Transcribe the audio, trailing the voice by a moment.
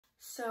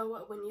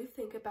So when you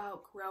think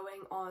about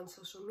growing on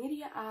social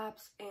media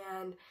apps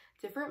and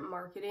different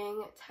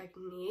marketing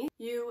techniques,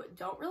 you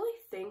don't really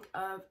think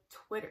of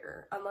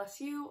Twitter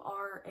unless you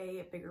are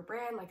a bigger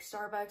brand like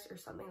Starbucks or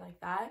something like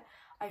that.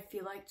 I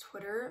feel like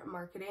Twitter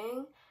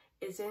marketing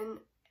isn't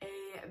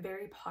a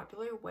very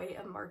popular way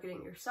of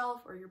marketing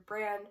yourself or your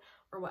brand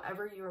or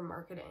whatever you are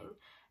marketing.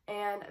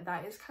 And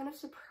that is kind of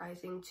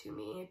surprising to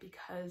me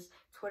because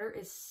Twitter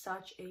is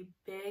such a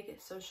big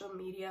social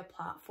media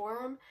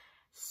platform.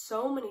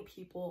 So many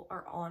people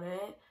are on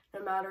it,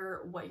 no matter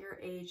what your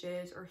age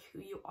is or who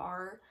you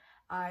are.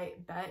 I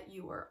bet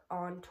you are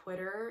on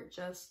Twitter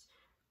just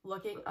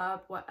looking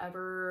up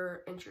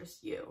whatever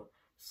interests you.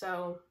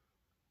 So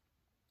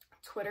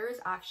Twitter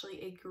is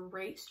actually a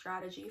great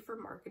strategy for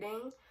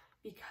marketing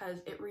because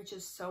it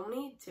reaches so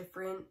many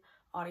different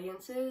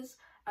audiences,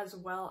 as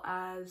well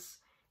as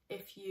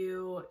if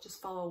you just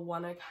follow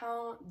one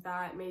account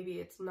that maybe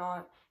it's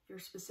not your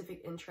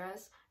specific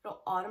interest,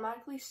 it'll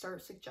automatically start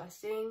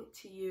suggesting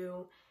to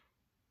you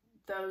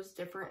those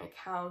different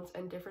accounts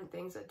and different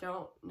things that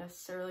don't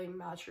necessarily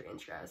match your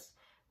interests,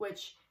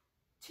 which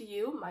to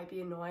you might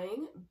be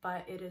annoying,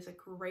 but it is a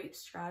great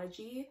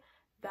strategy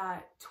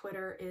that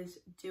Twitter is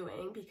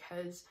doing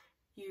because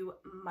you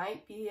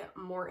might be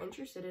more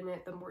interested in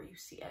it the more you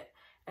see it.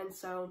 And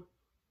so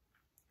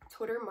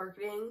Twitter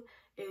marketing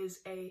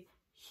is a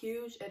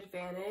huge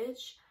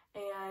advantage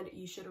and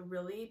you should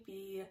really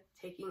be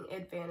taking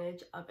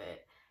advantage of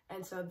it.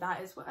 And so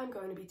that is what I'm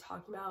going to be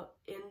talking about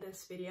in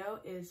this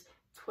video, is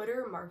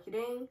Twitter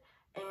marketing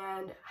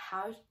and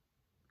how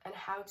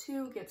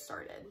to get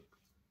started.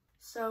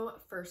 So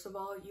first of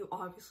all, you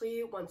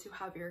obviously want to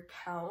have your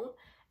account,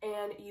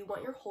 and you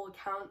want your whole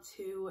account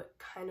to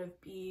kind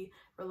of be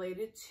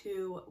related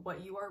to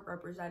what you are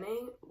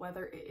representing,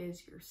 whether it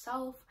is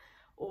yourself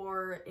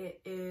or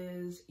it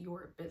is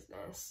your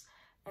business.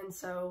 And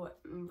so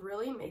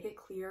really make it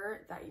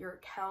clear that your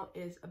account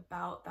is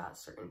about that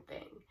certain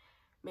thing.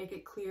 Make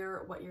it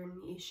clear what your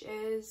niche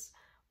is,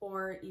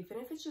 or even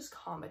if it's just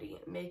comedy,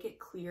 make it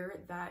clear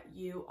that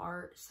you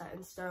are set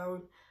in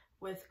stone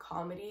with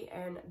comedy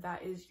and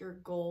that is your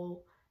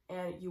goal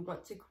and you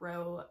want to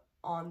grow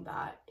on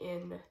that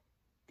in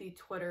the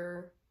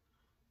Twitter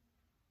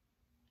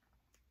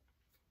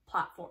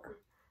platform.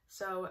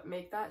 So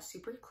make that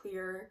super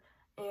clear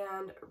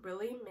and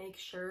really make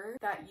sure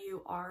that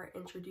you are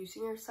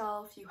introducing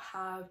yourself. You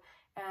have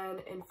an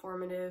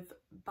informative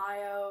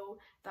bio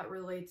that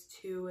relates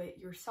to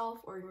yourself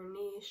or your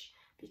niche,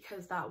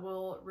 because that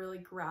will really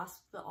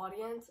grasp the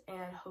audience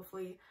and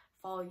hopefully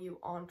follow you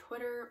on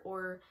Twitter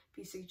or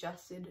be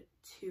suggested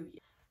to you.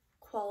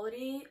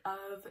 Quality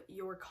of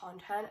your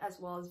content as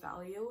well as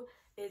value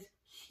is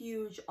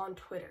huge on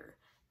Twitter.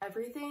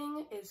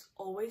 Everything is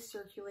always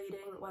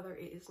circulating, whether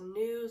it is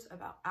news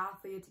about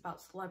athletes,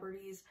 about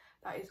celebrities,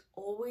 that is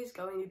always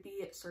going to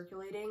be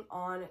circulating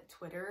on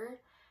Twitter.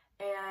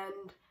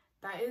 And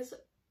that is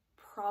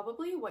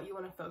probably what you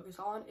want to focus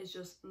on, is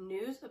just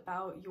news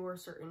about your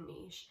certain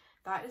niche.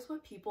 That is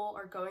what people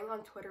are going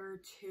on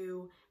Twitter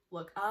to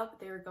look up.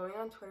 They're going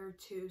on Twitter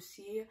to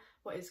see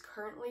what is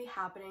currently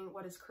happening,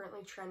 what is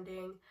currently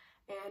trending,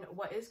 and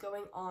what is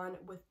going on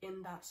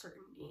within that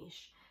certain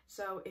niche.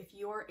 So if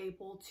you're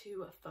able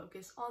to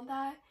focus on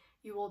that,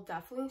 you will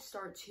definitely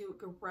start to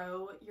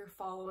grow your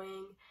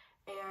following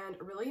and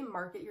really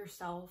market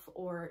yourself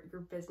or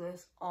your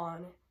business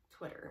on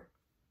Twitter.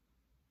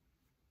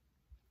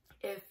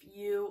 If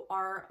you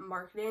are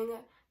marketing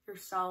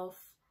yourself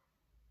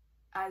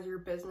as your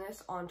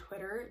business on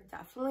Twitter,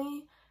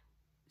 definitely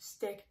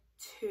stick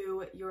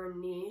to your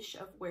niche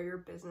of where your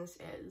business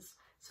is.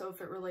 So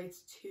if it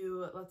relates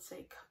to, let's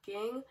say,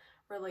 cooking,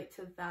 relate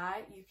to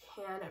that. You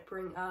can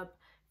bring up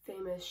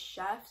famous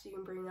chefs, you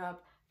can bring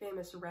up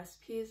famous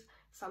recipes,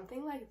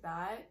 something like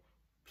that.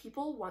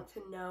 People want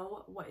to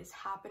know what is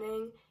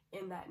happening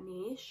in that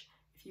niche.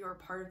 If you are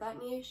part of that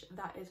niche,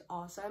 that is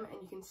awesome,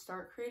 and you can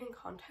start creating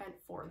content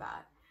for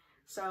that.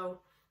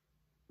 So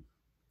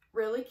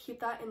really keep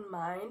that in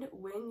mind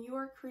when you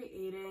are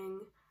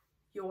creating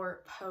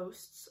your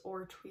posts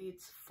or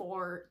tweets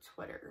for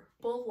Twitter.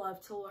 People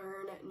love to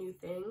learn new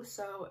things,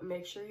 so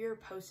make sure you're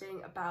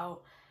posting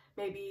about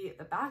maybe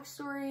the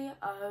backstory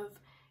of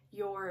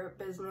your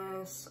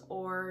business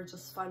or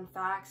just fun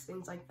facts,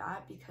 things like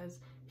that, because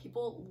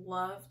people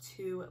love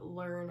to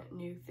learn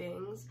new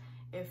things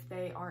if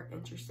they are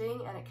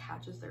interesting and it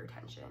catches their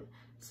attention.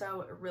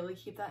 So really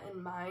keep that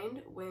in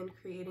mind when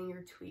creating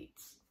your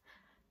tweets.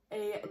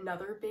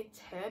 Another big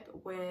tip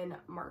when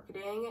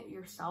marketing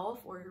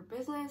yourself or your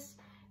business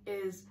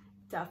is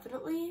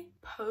definitely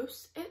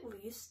post at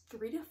least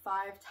 3 to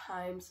 5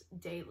 times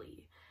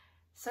daily.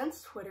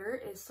 Since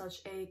Twitter is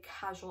such a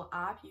casual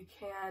app, you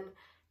can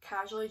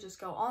casually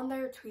just go on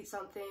there, tweet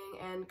something,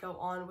 and go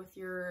on with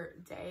your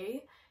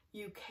day.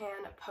 You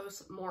can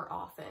post more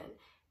often.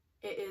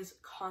 It is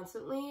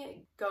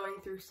constantly going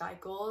through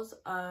cycles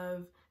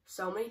of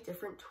so many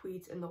different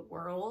tweets in the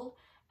world,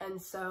 and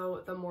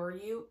so the more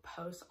you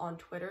post on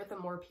Twitter, the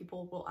more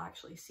people will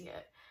actually see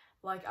it.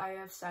 Like I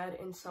have said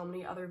in so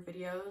many other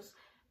videos,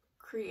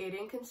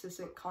 creating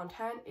consistent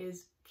content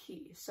is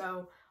key.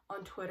 So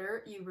on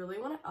Twitter, you really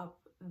want to up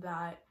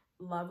that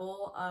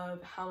level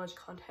of how much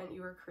content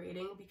you are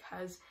creating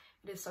because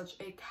it is such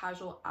a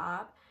casual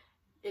app.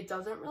 It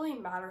doesn't really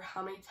matter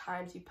how many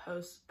times you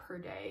post per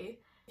day.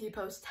 If you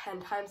post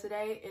 10 times a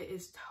day, it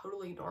is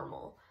totally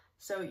normal.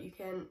 So you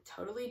can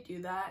totally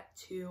do that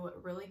to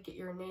really get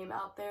your name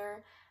out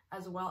there,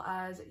 as well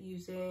as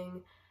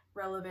using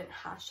relevant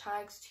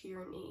hashtags to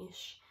your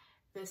niche.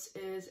 This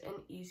is an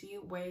easy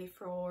way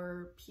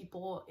for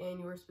people in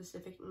your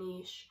specific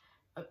niche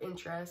of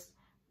interest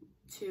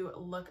to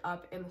look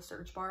up in the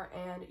search bar,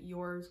 and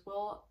yours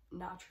will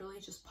naturally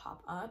just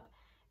pop up,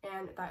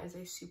 and that is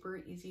a super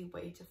easy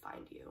way to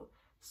find you.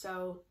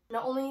 So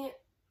not only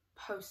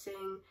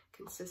posting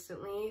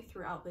consistently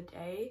throughout the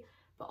day,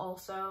 but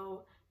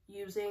also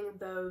using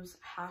those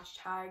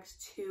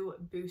hashtags to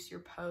boost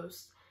your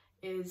posts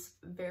is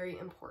very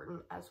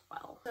important as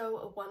well.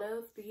 So one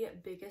of the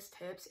biggest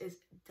tips is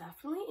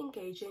definitely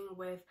engaging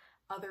with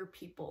other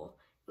people.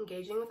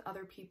 Engaging with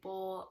other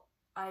people,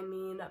 I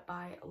mean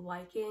by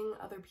liking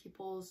other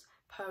people's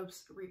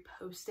posts,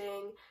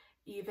 reposting,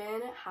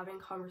 even having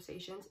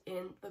conversations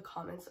in the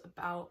comments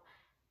about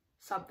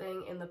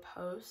something in the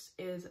post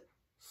is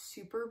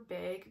super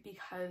big,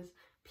 because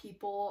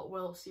people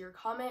will see your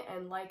comment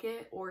and like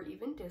it or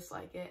even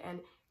dislike it and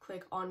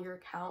click on your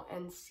account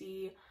and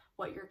see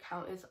what your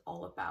account is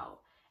all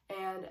about.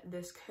 And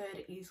this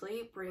could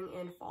easily bring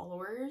in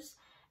followers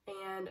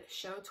and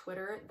show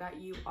Twitter that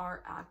you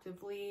are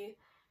actively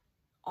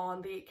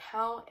on the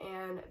account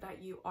and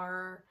that you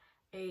are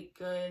a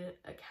good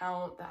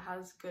account that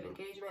has good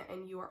engagement,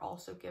 and you are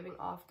also giving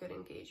off good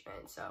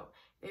engagement. So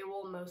they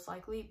will most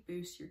likely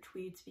boost your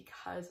tweets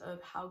because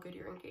of how good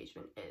your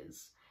engagement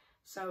is.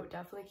 So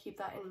definitely keep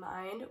that in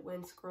mind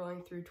when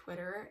scrolling through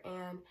Twitter,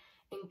 and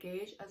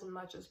engage as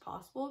much as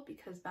possible,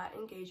 because that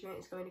engagement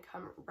is going to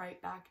come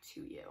right back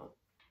to you.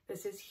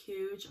 This is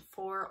huge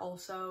for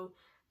also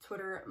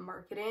Twitter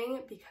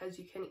marketing, because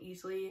you can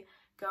easily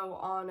go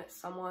on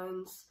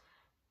someone's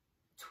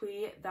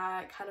tweet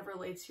that kind of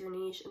relates to your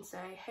niche and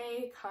say,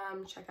 hey,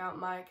 come check out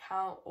my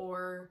account,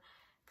 or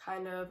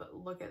kind of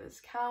look at this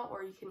account,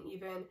 or you can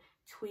even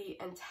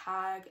tweet and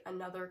tag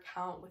another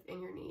account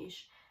within your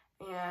niche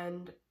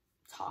and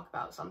talk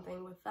about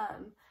something with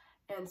them.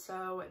 And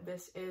so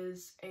this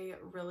is a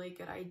really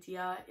good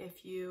idea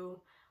if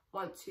you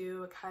want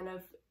to kind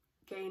of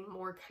gain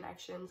more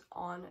connections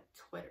on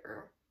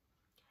Twitter.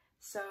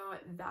 So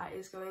that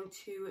is going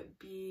to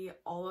be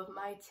all of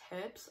my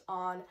tips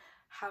on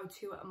how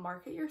to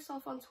market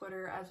yourself on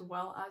Twitter as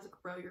well as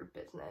grow your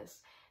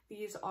business.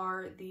 These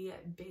are the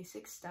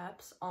basic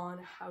steps on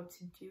how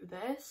to do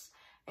this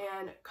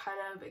and kind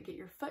of get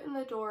your foot in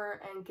the door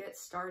and get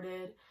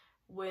started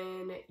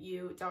when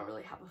you don't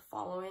really have a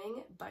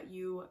following, but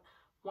you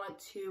want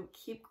to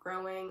keep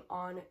growing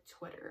on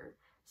Twitter.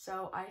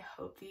 So I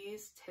hope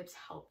these tips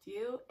helped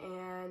you,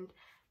 and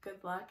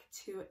good luck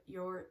to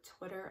your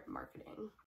Twitter marketing.